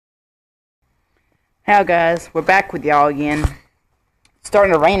How guys, we're back with y'all again. It's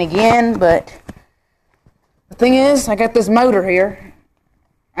starting to rain again, but the thing is, I got this motor here.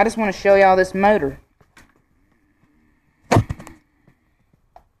 I just want to show y'all this motor. See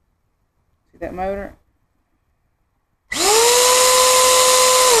that motor?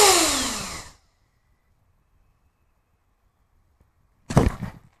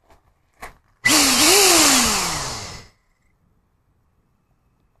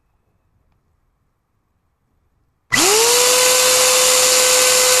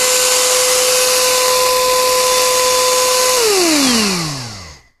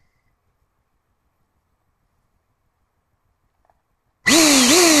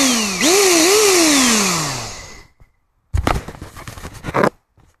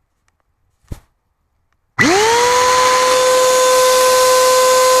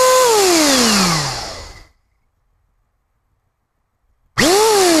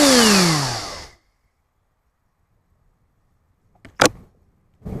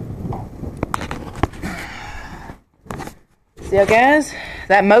 See how guys,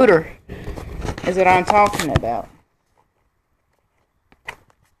 that motor is what I'm talking about.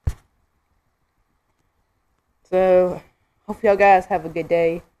 So, hope y'all guys have a good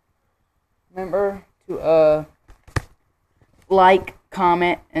day. Remember to like,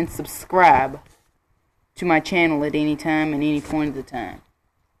 comment, and subscribe to my channel at any time and any point of the time.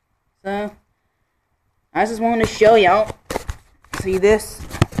 So, I just wanted to show y'all. See this?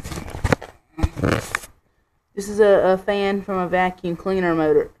 This is a fan from a vacuum cleaner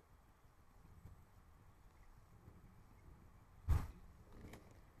motor.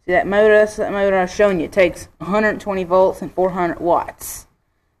 See that motor? That's that motor I was showing you. It takes 120 volts and 400 watts.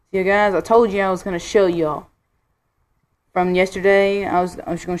 See guys, I told you I was going to show y'all. From yesterday, I was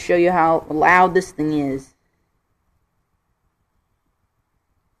going to show you how loud this thing is.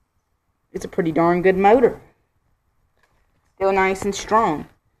 It's a pretty darn good motor. Still nice and strong.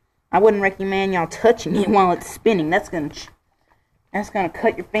 I wouldn't recommend y'all touching it while it's spinning. That's gonna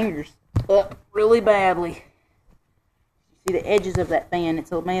cut your fingers up really badly. You see the edges of that fan?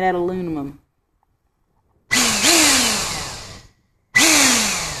 It's made out of aluminum.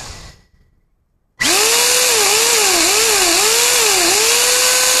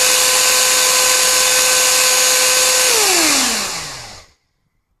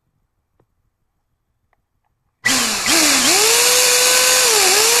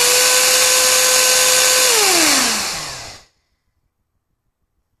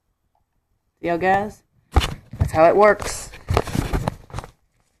 See y'all guys? That's how it works.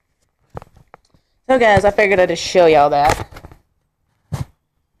 So guys, I figured I'd just show y'all that.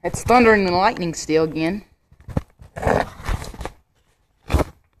 It's thundering and lightning still again. I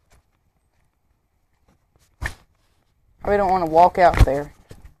really don't want to walk out there.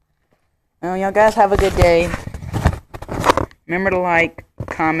 Well, y'all guys have a good day. Remember to like,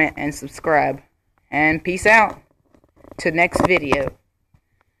 comment, and subscribe. And peace out. Till next video.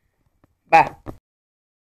 Bye.